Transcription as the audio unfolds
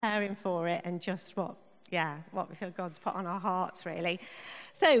preparing for it and just what we feel God's put on our hearts, really.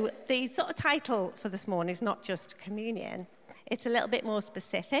 So the sort of title for this morning is not just communion. It's a little bit more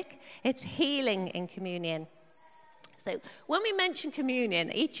specific. It's healing in communion. So when we mention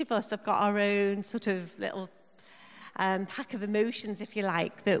communion, each of us have got our own sort of little pack of emotions, if you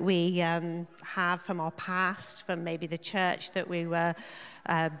like, that we have from our past, from maybe the church that we were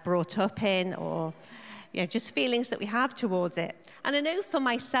brought up in, or just feelings that we have towards it. And I know for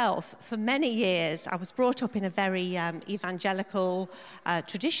myself, for many years, I was brought up in a very evangelical,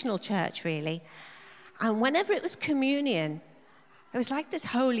 traditional church, really. And whenever it was communion, it was like this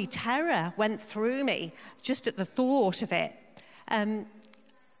holy terror went through me just at the thought of it. I'm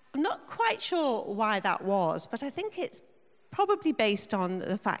not quite sure why that was, but I think it's probably based on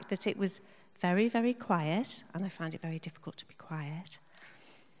the fact that it was very, very quiet, and I found it very difficult to be quiet.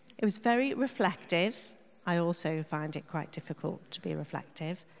 It was very reflective. I also find it quite difficult to be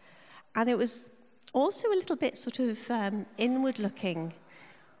reflective. And it was also a little bit sort of inward-looking.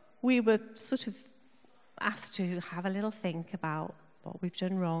 We were sort of asked to have a little think about what we've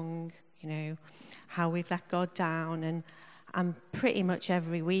done wrong, how we've let God down. And pretty much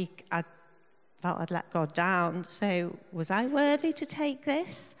every week I felt I'd let God down. So was I worthy to take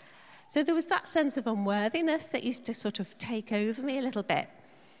this? So there was that sense of unworthiness that used to sort of take over me a little bit.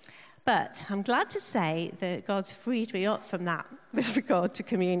 But I'm glad to say that God's freed me up from that with regard to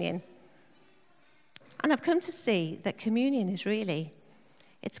communion. And I've come to see that communion is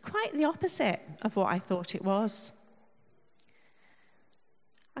it's quite the opposite of what I thought it was.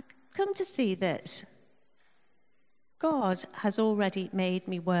 I've come to see that God has already made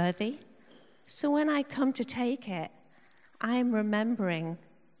me worthy. So when I come to take it, I'm remembering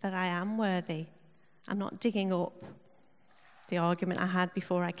that I am worthy. I'm not digging up the argument I had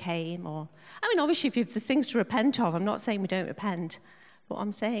before I came, obviously if there's things to repent of, I'm not saying we don't repent. What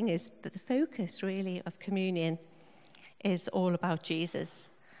I'm saying is that the focus really of communion is all about Jesus.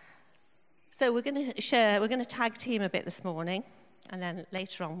 So we're going to tag team a bit this morning, and then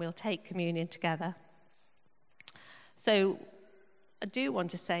later on we'll take communion together. So I do want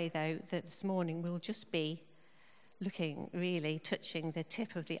to say, though, that this morning we'll just be touching the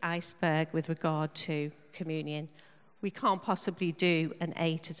tip of the iceberg with regard to communion. We can't possibly do an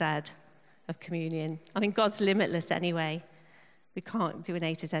A to Z of communion. God's limitless anyway. We can't do an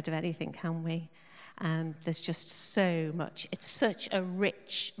A to Z of anything, can we? There's just so much. It's such a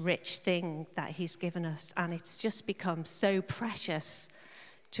rich, rich thing that he's given us, and it's just become so precious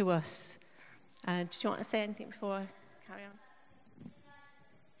to us. Did you want to say anything before I carry on?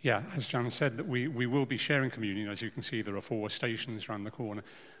 Yeah, as Jan said, that we will be sharing communion. As you can see, there are 4 stations around the corner,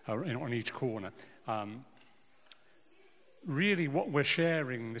 on each corner. Really, what we're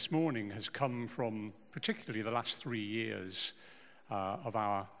sharing this morning has come from particularly the last 3 years of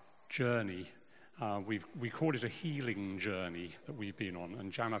our journey. We call it a healing journey that we've been on,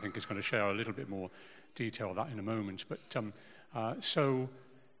 and Jan, I think, is going to share a little bit more detail of that in a moment. But so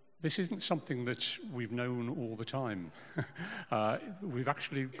this isn't something that we've known all the time. We've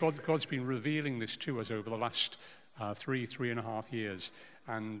actually, God's been revealing this to us over the last 3.5 years,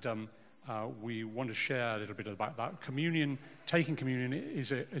 and we want to share a little bit about that. Taking communion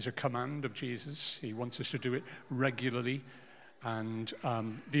is a command of Jesus. He wants us to do it regularly. And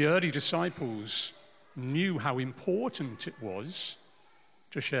the early disciples knew how important it was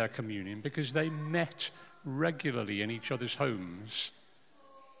to share communion because they met regularly in each other's homes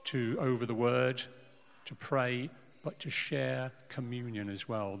over the word, to pray, but to share communion as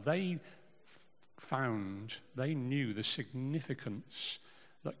well. They knew the significance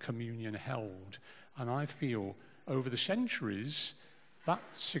that communion held. And I feel over the centuries, that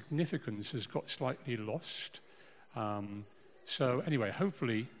significance has got slightly lost. So anyway,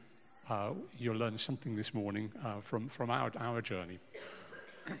 hopefully you'll learn something this morning from our journey.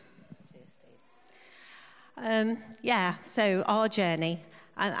 So our journey.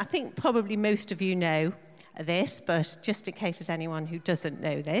 I think probably most of you know this, but just in case there's anyone who doesn't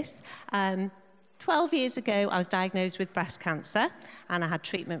know this, 12 years ago, I was diagnosed with breast cancer, and I had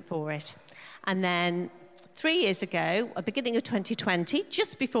treatment for it. And then 3 years ago, at the beginning of 2020,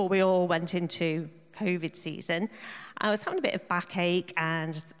 just before we all went into COVID season, I was having a bit of backache,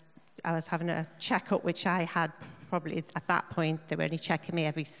 and I was having a checkup, which I had probably at that point, they were only checking me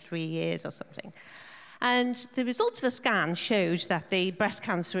every 3 years or something. And the results of the scan showed that the breast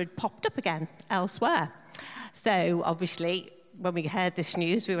cancer had popped up again elsewhere. So obviously, when we heard this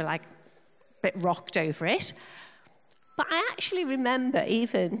news, we were like, bit rocked over it. But I actually remember,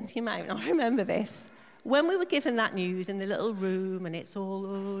 even, you might not remember this, when we were given that news in the little room and it's all,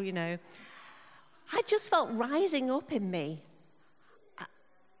 I just felt rising up in me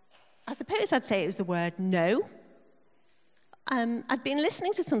I suppose I'd say it was the word no. I'd been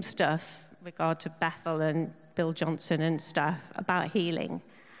listening to some stuff with regard to Bethel and Bill Johnson and stuff about healing,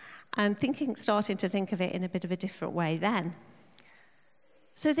 and starting to think of it in a bit of a different way then.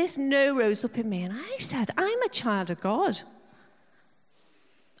 So this no rose up in me, and I said, I'm a child of God.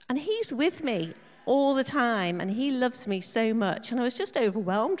 And he's with me all the time, and he loves me so much. And I was just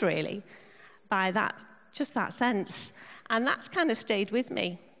overwhelmed, really, by that sense. And that's kind of stayed with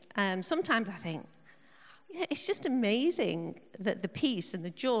me. Sometimes I think, it's just amazing that the peace and the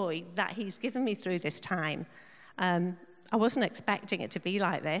joy that he's given me through this time. I wasn't expecting it to be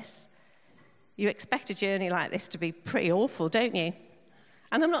like this. You expect a journey like this to be pretty awful, don't you?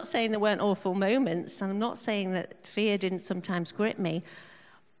 And I'm not saying there weren't awful moments, and I'm not saying that fear didn't sometimes grip me.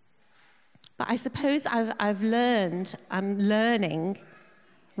 But I suppose I'm learning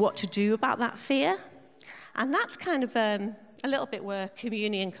what to do about that fear. And that's kind of a little bit where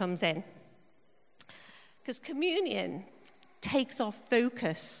communion comes in. Because communion takes our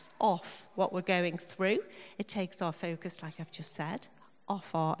focus off what we're going through. It takes our focus, like I've just said,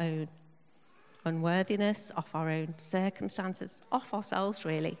 off our own unworthiness, off our own circumstances, off ourselves,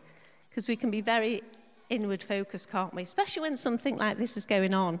 really. Because we can be very inward focused, can't we? Especially when something like this is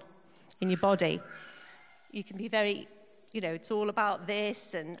going on in your body. You can be very, it's all about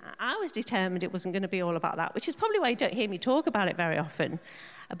this, and I was determined it wasn't going to be all about that, which is probably why you don't hear me talk about it very often.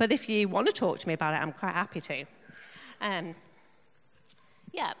 But if you want to talk to me about it, I'm quite happy to.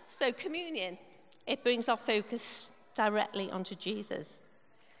 So communion, it brings our focus directly onto Jesus,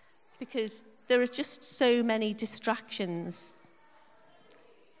 because there are just so many distractions.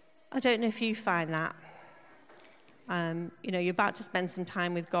 I don't know if you find that. You're about to spend some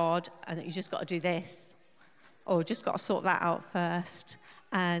time with God, and you just got to do this, or just got to sort that out first.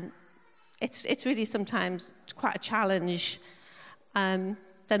 And it's really sometimes quite a challenge. Then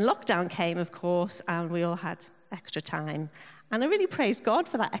lockdown came, of course, and we all had extra time. And I really praise God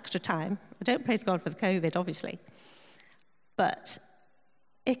for that extra time. I don't praise God for the COVID, obviously. But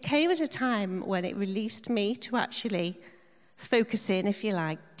it came at a time when it released me to actually focus in, if you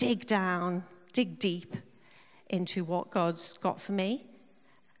like, dig down, dig deep into what God's got for me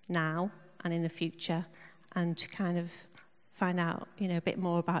now and in the future, and to kind of find out, a bit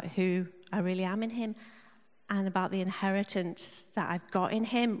more about who I really am in him, and about the inheritance that I've got in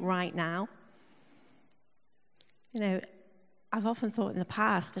him right now. I've often thought in the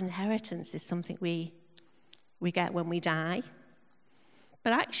past, inheritance is something we get when we die.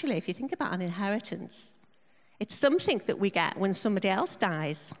 But actually, if you think about an inheritance, it's something that we get when somebody else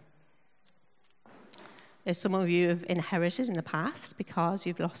dies. Some of you have inherited in the past because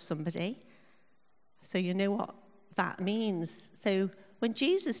you've lost somebody. So you know what that means. So when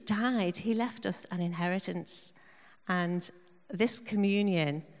Jesus died, he left us an inheritance. And this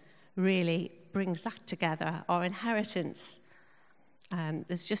communion really brings that together, our inheritance.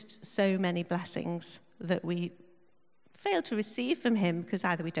 There's just so many blessings that we fail to receive from him because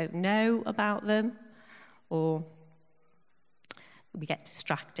either we don't know about them or we get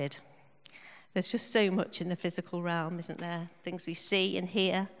distracted. There's just so much in the physical realm, isn't there? Things we see and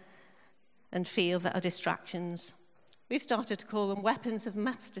hear and feel that are distractions. We've started to call them weapons of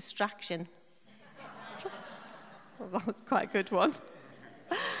mass distraction. Well, that was quite a good one.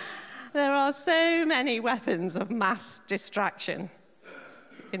 There are so many weapons of mass distraction,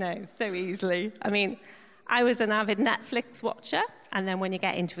 so easily. I mean, I was an avid Netflix watcher, and then when you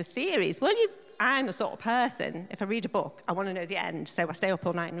get into a series, I'm the sort of person, if I read a book, I want to know the end, so I stay up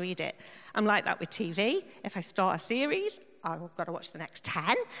all night and read it. I'm like that with TV. If I start a series, I've got to watch the next 10.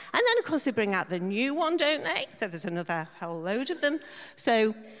 And then, of course, they bring out the new one, don't they? So there's another whole load of them.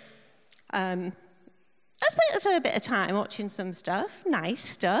 So I spent a fair bit of time watching some stuff, nice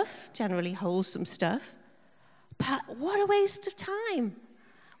stuff, generally wholesome stuff. But what a waste of time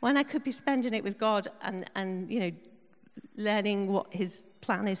when I could be spending it with God and learning what his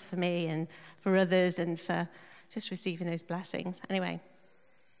plan is for me and for others and for just receiving those blessings. Anyway,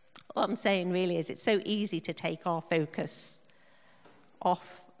 what I'm saying really is it's so easy to take our focus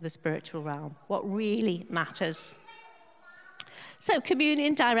off the spiritual realm, what really matters. So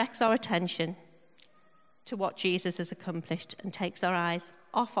communion directs our attention to what Jesus has accomplished and takes our eyes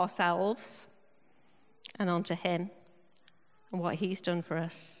off ourselves and onto him and what he's done for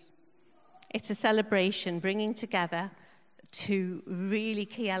us. It's a celebration bringing together two really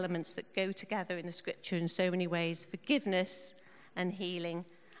key elements that go together in the scripture in so many ways: forgiveness and healing.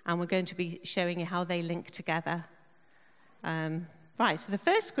 And we're going to be showing you how they link together. Right, so the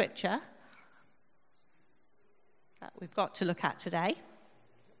first scripture that we've got to look at today.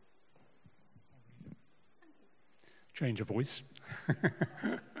 Change of voice.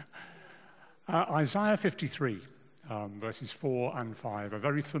 Isaiah 53, verses 4 and 5, a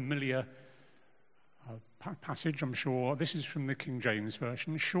very familiar passage, I'm sure. This is from the King James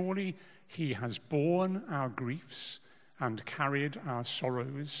Version. Surely he has borne our griefs and carried our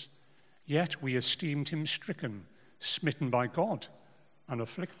sorrows, yet we esteemed him stricken, smitten by God, and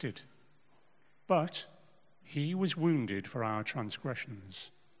afflicted. But he was wounded for our transgressions.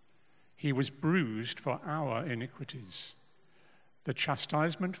 He was bruised for our iniquities. The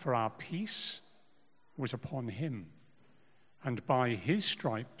chastisement for our peace was upon him, and by his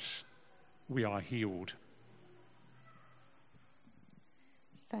stripes we are healed.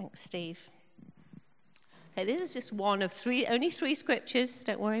 Thanks, Steve. Okay, this is just one of three, only three scriptures.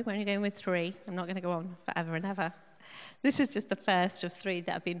 Don't worry, we're only going with three. I'm not going to go on forever and ever. This is just the first of three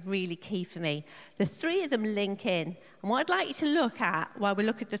that have been really key for me. The three of them link in. And what I'd like you to look at while we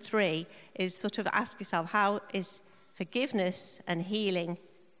look at the three is sort of ask yourself, how is forgiveness and healing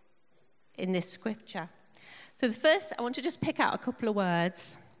in this scripture? So the first, I want to just pick out a couple of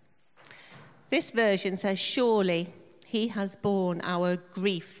words. This version says, surely he has borne our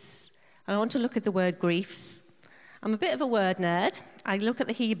griefs. And I want to look at the word griefs. I'm a bit of a word nerd. I look at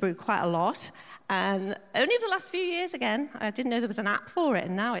the Hebrew quite a lot. And only the last few years, again, I didn't know there was an app for it,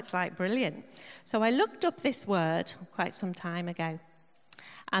 and now it's like brilliant. So I looked up this word quite some time ago.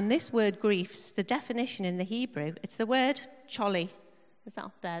 And this word griefs, the definition in the Hebrew, it's the word choli. Is that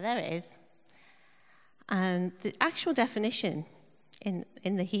up there? There it is. And the actual definition in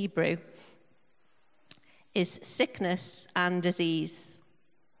the Hebrew is sickness and disease.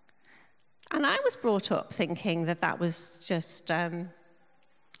 And I was brought up thinking that was just, that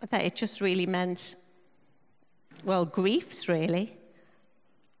it just really meant, well, griefs really.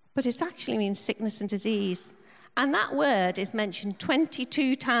 But it actually means sickness and disease. And that word is mentioned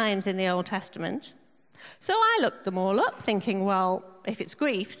 22 times in the Old Testament. So I looked them all up thinking, well, if it's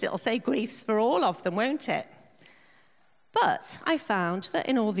griefs, it'll say griefs for all of them, won't it? But I found that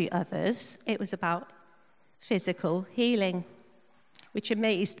in all the others, it was about physical healing, which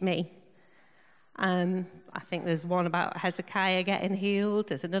amazed me. I think there's one about Hezekiah getting healed.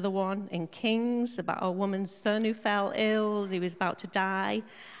 There's another one in Kings about a woman's son who fell ill. He was about to die.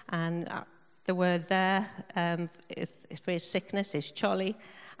 And the word there for his sickness is choli.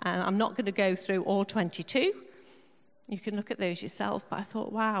 I'm not going to go through all 22. You can look at those yourself. But I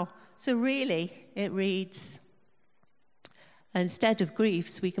thought, wow. So really, it reads, instead of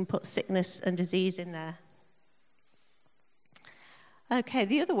griefs, we can put sickness and disease in there. Okay,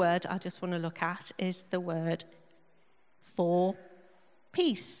 the other word I just want to look at is the word for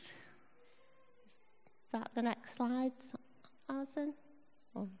peace. Is that the next slide, Alison?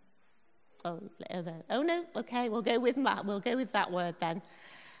 Oh, no, okay, we'll go with that. We'll go with that word then.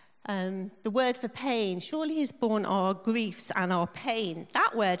 The word for pain, surely he's borne our griefs and our pain.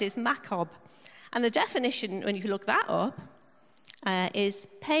 That word is makob. And the definition, when you look that up, is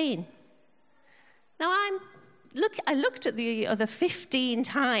pain. Now, I looked at the other 15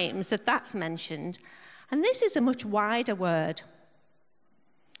 times that's mentioned, and this is a much wider word.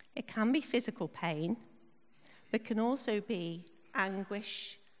 It can be physical pain, but can also be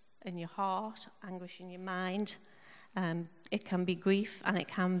anguish in your heart, anguish in your mind. It can be grief, and it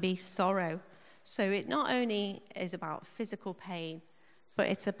can be sorrow. So it not only is about physical pain, but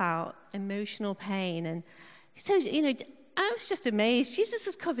it's about emotional pain. And so, I was just amazed. Jesus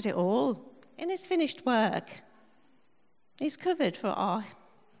has covered it all in his finished work. He's covered for our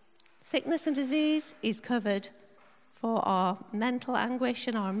sickness and disease. He's covered for our mental anguish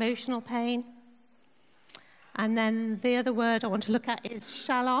and our emotional pain. And then the other word I want to look at is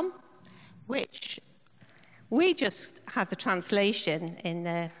shalom, which we just have the translation in,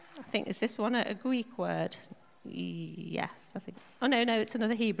 I think, is this one a Greek word? Yes, I think. Oh, no, it's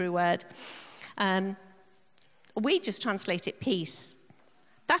another Hebrew word. We just translate it peace.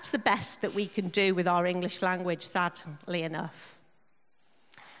 That's the best that we can do with our English language, sadly enough.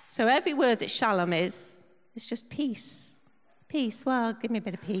 So every word that shalom is just peace. Peace, well, give me a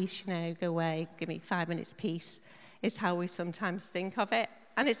bit of peace, go away, give me 5 minutes peace, is how we sometimes think of it.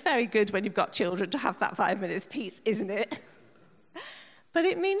 And it's very good when you've got children to have that 5 minutes peace, isn't it? But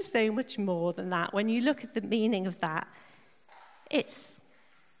it means so much more than that. When you look at the meaning of that, it's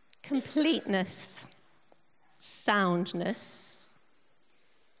completeness, soundness,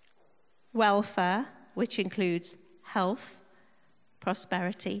 welfare, which includes health,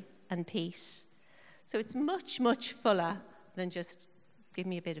 prosperity, and peace. So it's much, much fuller than just give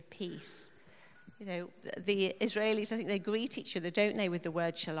me a bit of peace. The Israelis, I think they greet each other, don't they, with the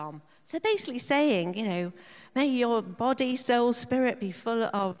word shalom. So basically saying, may your body, soul, spirit be full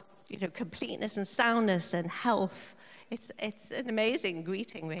of, completeness and soundness and health. It's an amazing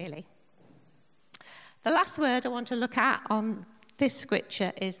greeting, really. The last word I want to look at on this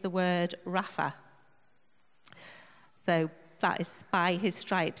scripture is the word Rapha. So that is by his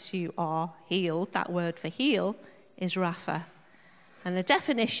stripes you are healed. That word for heal is Rapha. And the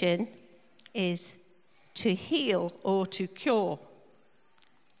definition is to heal or to cure.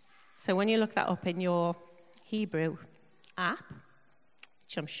 So when you look that up in your Hebrew app,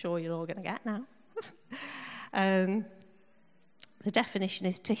 which I'm sure you're all going to get now, the definition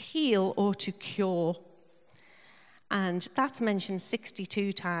is to heal or to cure. And that's mentioned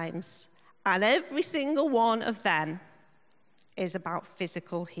 62 times. And every single one of them is about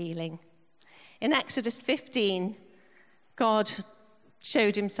physical healing. In Exodus 15, God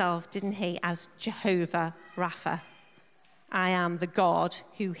showed himself, didn't he, as Jehovah Rapha. I am the God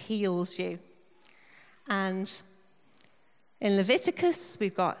who heals you. And in Leviticus,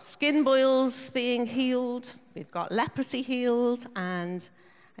 we've got skin boils being healed, we've got leprosy healed, and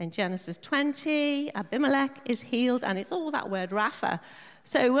in Genesis 20, Abimelech is healed, and it's all that word Rapha.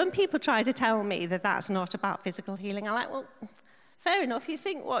 So when people try to tell me that that's not about physical healing, I'm like, well, fair enough, you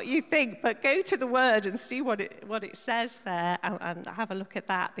think what you think, but go to the word and see what it says there and have a look at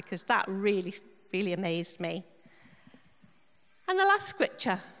that, because that really, really amazed me. And the last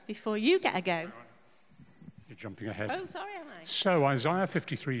scripture, before you get a go. You're jumping ahead. Oh, sorry, am I? So Isaiah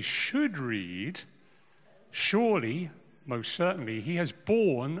 53 should read, surely, most certainly, he has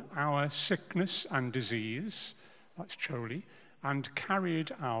borne our sickness and disease, that's choli, and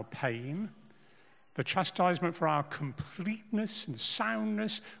carried our pain. The chastisement for our completeness and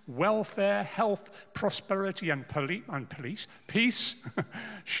soundness, welfare, health, prosperity, and peace,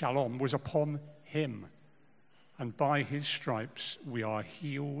 shalom, was upon him. And by his stripes we are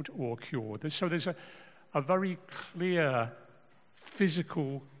healed or cured. So there's a very clear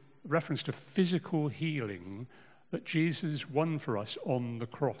physical reference to physical healing that Jesus won for us on the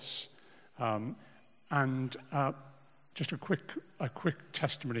cross. Just a quick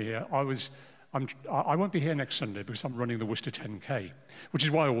testimony here. I won't be here next Sunday because I'm running the Worcester 10K, which is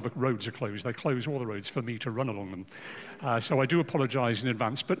why all the roads are closed. They close all the roads for me to run along them. So I do apologise in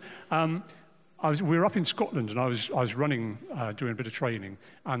advance. But we were up in Scotland, and I was running, doing a bit of training,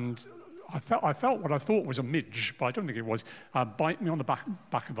 and I felt what I thought was a midge, but I don't think it was, bite me on the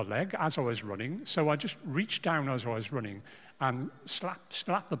back of the leg as I was running. So I just reached down as I was running and slapped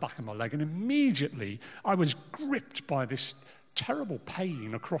the back of my leg, and immediately I was gripped by this terrible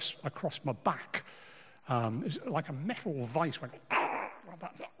pain across my back. It's like a metal vice went,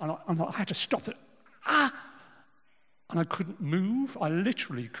 and I had to stop it. And I couldn't move. I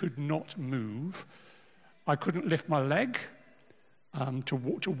literally could not move. I couldn't lift my leg to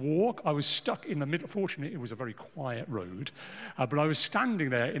walk. I was stuck in the middle. Fortunately, it was a very quiet road, but I was standing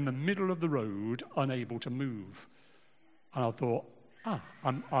there in the middle of the road, unable to move. And I thought,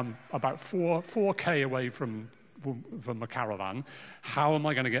 I'm about 4K away from my caravan. How am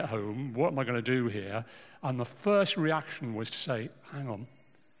I going to get home? What am I going to do here? And the first reaction was to say, hang on,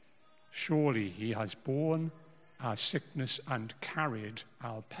 surely he has borne our sickness and carried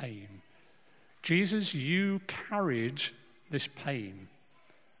our pain. Jesus, you carried this pain.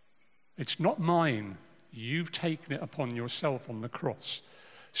 It's not mine. You've taken it upon yourself on the cross.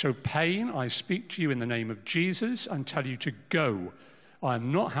 So pain, I speak to you in the name of Jesus and tell you to go. I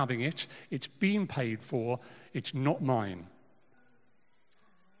am not having it. It's been paid for. It's not mine.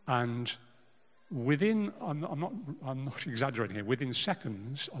 And I'm not exaggerating here, within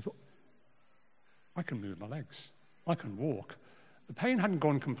seconds, I thought, I can move my legs. I can walk. The pain hadn't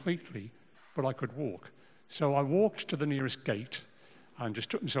gone completely, but I could walk. So I walked to the nearest gate and just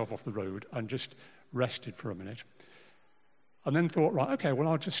took myself off the road and just rested for a minute. And then thought, right, okay, well,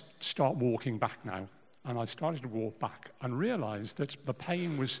 I'll just start walking back now. And I started to walk back and realized that the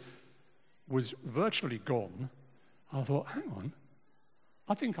pain was virtually gone. I thought, hang on,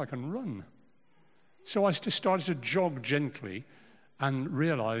 I think I can run. So I just started to jog gently and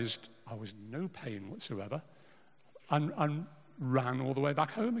realized I was no pain whatsoever, and ran all the way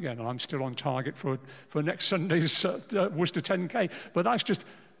back home again. And I'm still on target for next Sunday's Worcester 10K. But that's just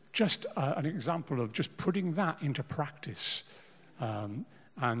an example of just putting that into practice.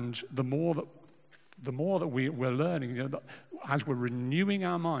 And the more that we're learning, as we're renewing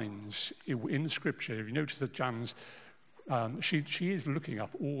our minds in Scripture, if you notice that Jan's, she is looking up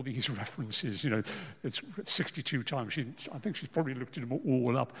all these references. It's 62 times. I think she's probably looked them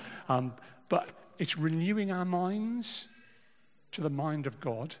all up. But it's renewing our minds to the mind of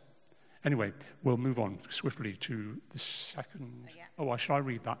God. Anyway, we'll move on swiftly to the second. Shall I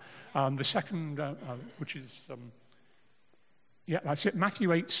read that? The second, which is, that's it,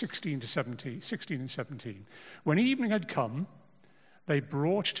 Matthew 8, 16 and 17. When evening had come, they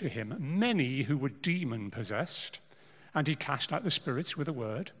brought to him many who were demon-possessed, and he cast out the spirits with a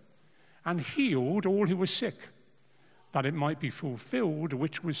word, and healed all who were sick, that it might be fulfilled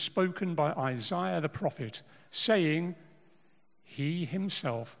which was spoken by Isaiah the prophet, saying, He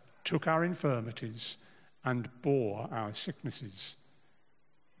himself took our infirmities and bore our sicknesses.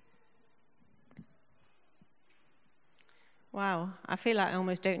 Wow, I feel like I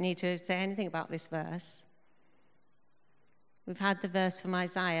almost don't need to say anything about this verse. We've had the verse from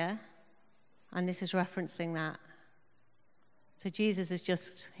Isaiah, and this is referencing that. So Jesus has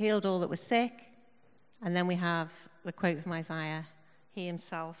just healed all that was sick, and then we have the quote from Isaiah, He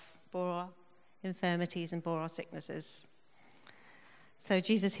himself bore our infirmities and bore our sicknesses. So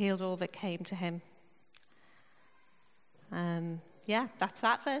Jesus healed all that came to him. That's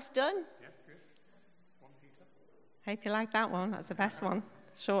that verse done. Yeah, good. 1 Peter. Hope you like that one. That's the best one.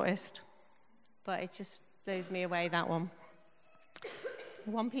 Shortest. But it just blows me away, that one.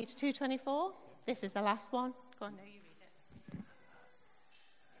 1 Peter 2:24. This is the last one. Go on, no, you read it.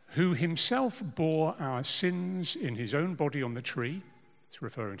 Who himself bore our sins in his own body on the tree, it's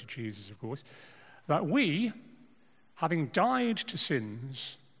referring to Jesus, of course, that we, having died to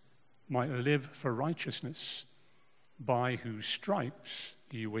sins, might live for righteousness, by whose stripes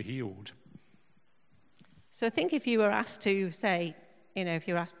you were healed. So I think if you were asked to say, if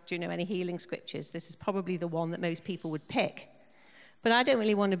you're asked, do you know any healing scriptures, this is probably the one that most people would pick. But I don't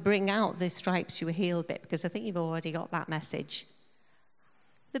really want to bring out the stripes you were healed bit, because I think you've already got that message.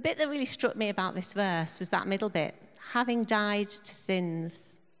 The bit that really struck me about this verse was that middle bit, having died to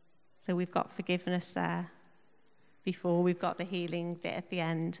sins. So we've got forgiveness there before we've got the healing bit at the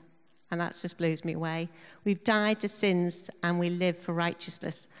end. And that just blows me away. We've died to sins and we live for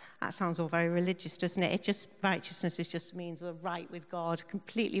righteousness. That sounds all very religious, doesn't it? Righteousness just means we're right with God,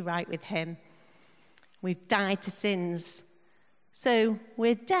 completely right with him. We've died to sins. So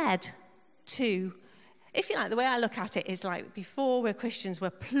we're dead to, if you like, the way I look at it is like before we're Christians, we're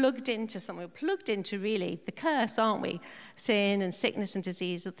plugged into something. We're plugged into really the curse, aren't we? Sin and sickness and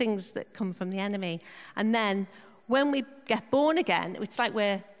disease, the things that come from the enemy. And then when we get born again, it's like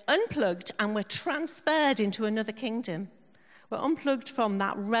we're unplugged and we're transferred into another kingdom. We're unplugged from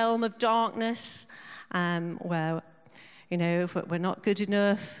that realm of darkness where, we're not good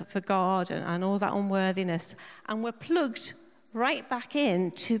enough for God and all that unworthiness. And we're plugged right back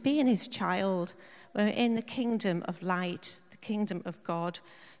in to being his child. We're in the kingdom of light, the kingdom of God.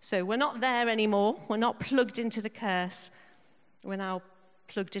 So we're not there anymore. We're not plugged into the curse. We're now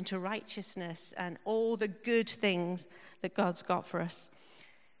plugged into righteousness and all the good things that God's got for us.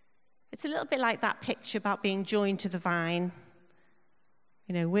 It's a little bit like that picture about being joined to the vine.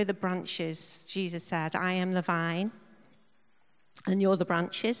 We're the branches. Jesus said, I am the vine, and you're the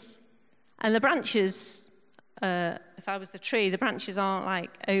branches. And the branches, if I was the tree, the branches aren't like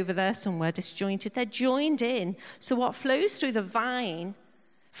over there somewhere disjointed. They're joined in. So what flows through the vine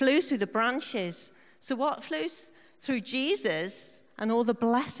flows through the branches. So what flows through Jesus and all the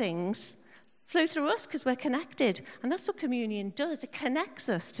blessings flow through us because we're connected. And that's what communion does. It connects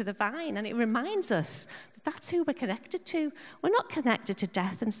us to the vine, and it reminds us that that's who we're connected to. We're not connected to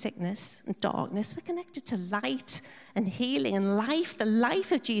death and sickness and darkness. We're connected to light and healing and life. The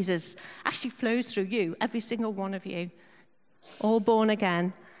life of Jesus actually flows through you, every single one of you, all born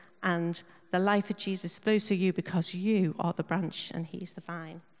again. And the life of Jesus flows through you because you are the branch and he's the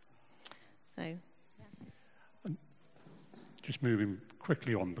vine. So, yeah. Just moving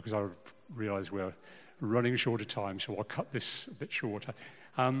quickly on, because I realise we're running short of time, so I'll cut this a bit shorter.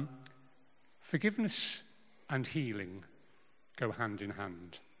 Forgiveness and healing go hand in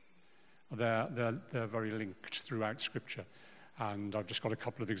hand. They're very linked throughout Scripture. And I've just got a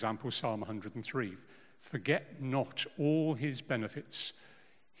couple of examples. Psalm 103. Forget not all his benefits.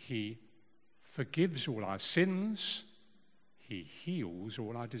 He forgives all our sins. He heals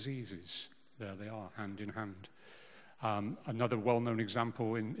all our diseases. There they are, hand in hand. Another well-known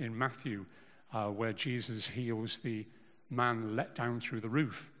example in Matthew, where Jesus heals the man let down through the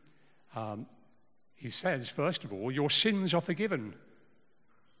roof. He says, first of all, your sins are forgiven.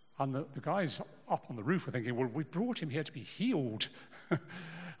 And the guys up on the roof were thinking, well, we brought him here to be healed.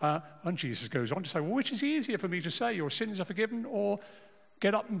 And Jesus goes on to say, well, which is easier for me to say, your sins are forgiven, or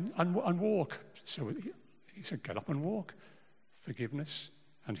get up and walk? So he said, get up and walk. Forgiveness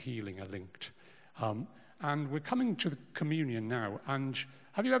and healing are linked. And we're coming to the communion now. And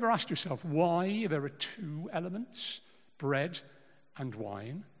have you ever asked yourself why there are two elements, bread and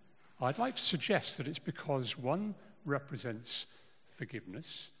wine? I'd like to suggest that it's because one represents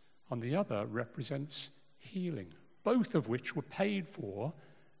forgiveness and the other represents healing, both of which were paid for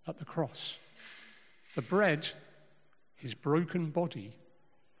at the cross. The bread his broken body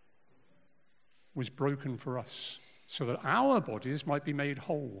was broken for us, so that our bodies might be made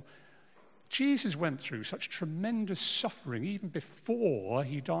whole. Jesus went through such tremendous suffering even before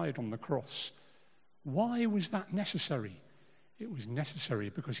he died on the cross. Why was that necessary? It was necessary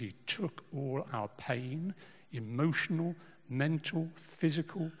because he took all our pain, emotional, mental,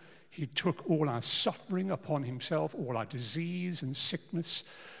 physical. He took all our suffering upon himself, all our disease and sickness,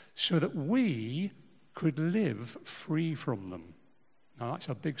 so that we could live free from them. Now, that's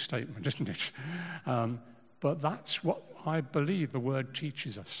a big statement, isn't it? But that's what I believe the word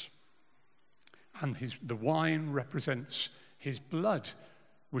teaches us. And the wine represents his blood,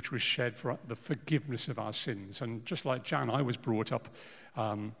 which was shed for the forgiveness of our sins. And just like Jan, I was brought up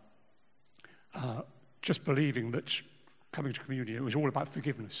just believing that coming to communion, it was all about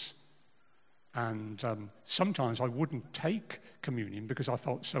forgiveness. And sometimes I wouldn't take communion because I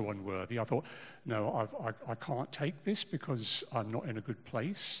felt so unworthy. I thought, no, I can't take this because I'm not in a good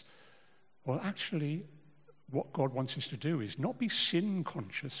place. Well, actually, what God wants us to do is not be sin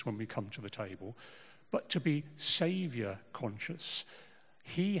conscious when we come to the table, but to be Savior conscious.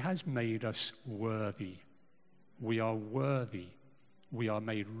 He has made us worthy. We are worthy. We are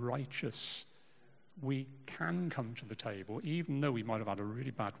made righteous. We can come to the table, even though we might have had a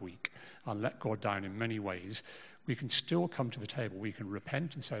really bad week and let God down in many ways. We can still come to the table. We can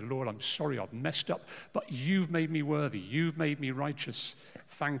repent and say, Lord, I'm sorry, I've messed up, but you've made me worthy. You've made me righteous.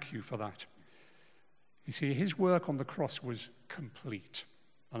 Thank you for that. You see, his work on the cross was complete.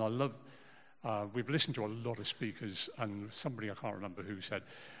 And I love, we've listened to a lot of speakers, and somebody, I can't remember who, said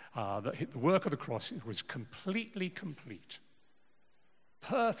that the work of the cross was completely complete,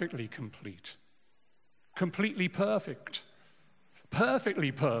 perfectly complete. Completely perfect,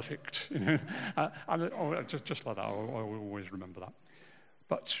 perfectly perfect. You know? Just like that, I will always remember that.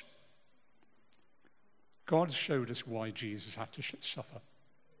 But God showed us why Jesus had to suffer.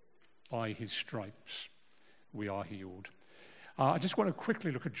 By his stripes, we are healed. I just want to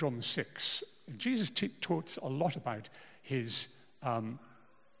quickly look at John 6. Jesus taught a lot about his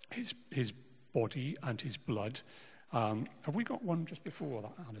body and his blood. Have we got one just before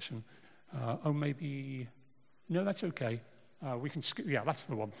that, Alison? Maybe, no, that's okay. We can skip, yeah, that's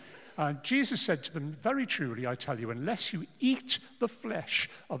the one. Jesus said to them, very truly, I tell you, unless you eat the flesh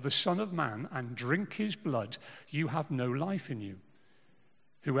of the Son of Man and drink his blood, you have no life in you.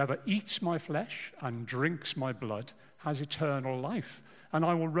 Whoever eats my flesh and drinks my blood has eternal life, and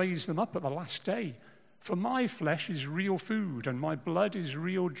I will raise them up at the last day. For my flesh is real food, and my blood is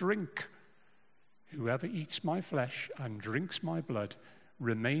real drink. Whoever eats my flesh and drinks my blood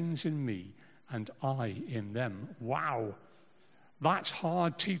remains in me, and I in them. Wow, that's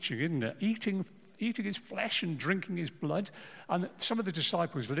hard teaching, isn't it? Eating his flesh and drinking his blood. And some of the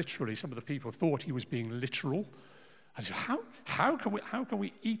disciples, literally, some of the people thought he was being literal. I said, how can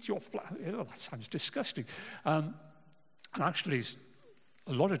we eat your flesh? Oh, that sounds disgusting. And actually,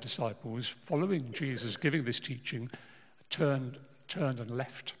 a lot of disciples, following Jesus giving this teaching, turned and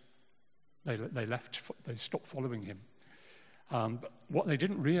left. They left. They stopped following him. But what they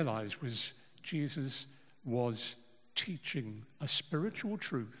didn't realize was Jesus was teaching a spiritual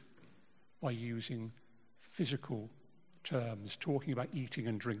truth by using physical terms, talking about eating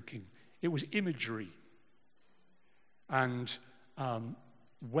and drinking. It was imagery. And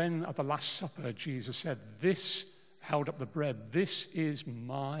when at the Last Supper Jesus said, this, held up the bread, this is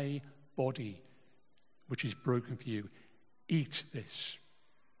my body, which is broken for you. Eat this.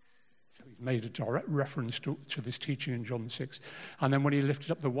 So he made a direct reference to this teaching in John 6. And then when he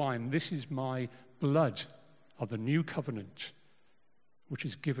lifted up the wine, this is my blood of the new covenant, which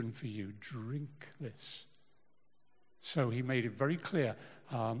is given for you. Drink this. So he made it very clear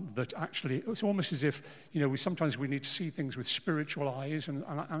that actually it's almost as if, sometimes we need to see things with spiritual eyes, and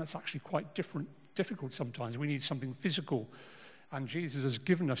it's actually quite difficult sometimes. We need something physical. And Jesus has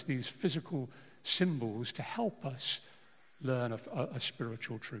given us these physical symbols to help us learn a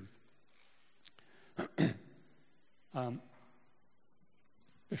spiritual truth.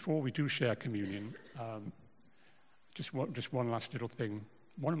 Before we do share communion, just one last little thing.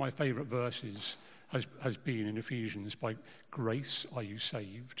 One of my favorite verses has been in Ephesians, by grace are you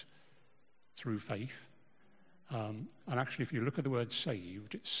saved through faith. And actually, if you look at the word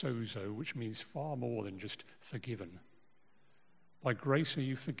saved, it's sozo, which means far more than just forgiven. By grace are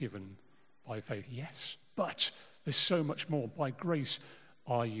you forgiven by faith. Yes, but there's so much more. By grace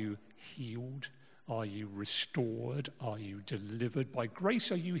are you healed? Are you restored? Are you delivered? By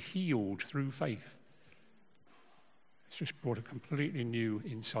grace are you healed through faith. It's just brought a completely new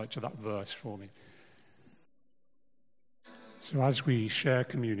insight to that verse for me. So as we share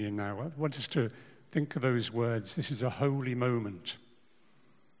communion now, I want us to think of those words. This is a holy moment.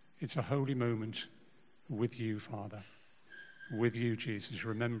 It's a holy moment with you, Father, with you, Jesus,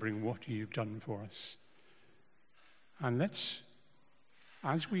 remembering what you've done for us. And let's,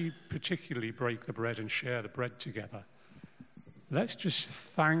 as we particularly break the bread and share the bread together, let's just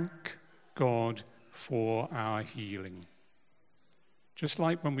thank God for our healing. Just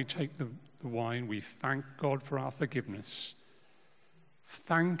like when we take the wine, we thank God for our forgiveness.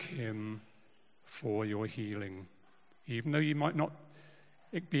 Thank him for your healing. Even though you might not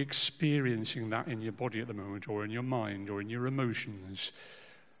be experiencing that in your body at the moment, or in your mind, or in your emotions,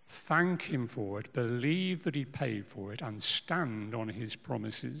 thank him for it. Believe that he paid for it and stand on his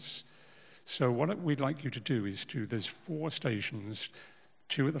promises. So what we'd like you to do is there's 4 stations,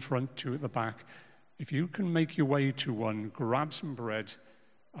 2 at the front, 2 at the back. If you can make your way to one, grab some bread,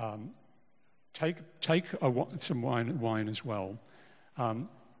 take some wine as well.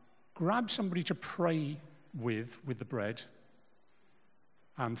 Grab somebody to pray with the bread,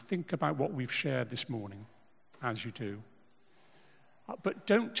 and think about what we've shared this morning as you do. But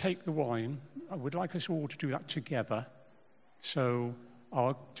don't take the wine. I would like us all to do that together. So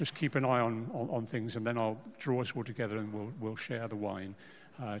I'll just keep an eye on things, and then I'll draw us all together, and we'll share the wine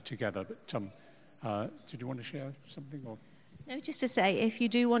together. But did you want to share something? Or? No, just to say, if you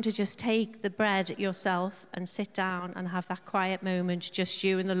do want to just take the bread yourself and sit down and have that quiet moment, just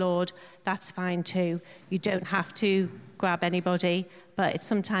you and the Lord, that's fine too. You don't have to grab anybody, but it's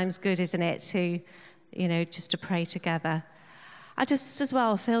sometimes good, isn't it, to, just to pray together. I just as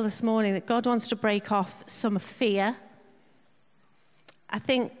well feel this morning that God wants to break off some fear. I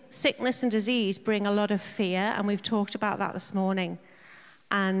think sickness and disease bring a lot of fear, and we've talked about that this morning.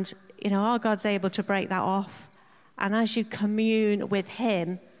 And, our God's able to break that off. And as you commune with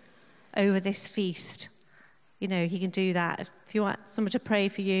him over this feast, he can do that. If you want someone to pray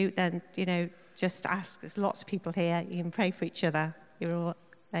for you, then, just ask. There's lots of people here. You can pray for each other. You're all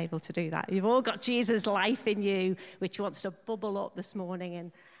able to do that. You've all got Jesus' life in you, which wants to bubble up this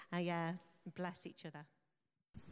morning and, bless each other.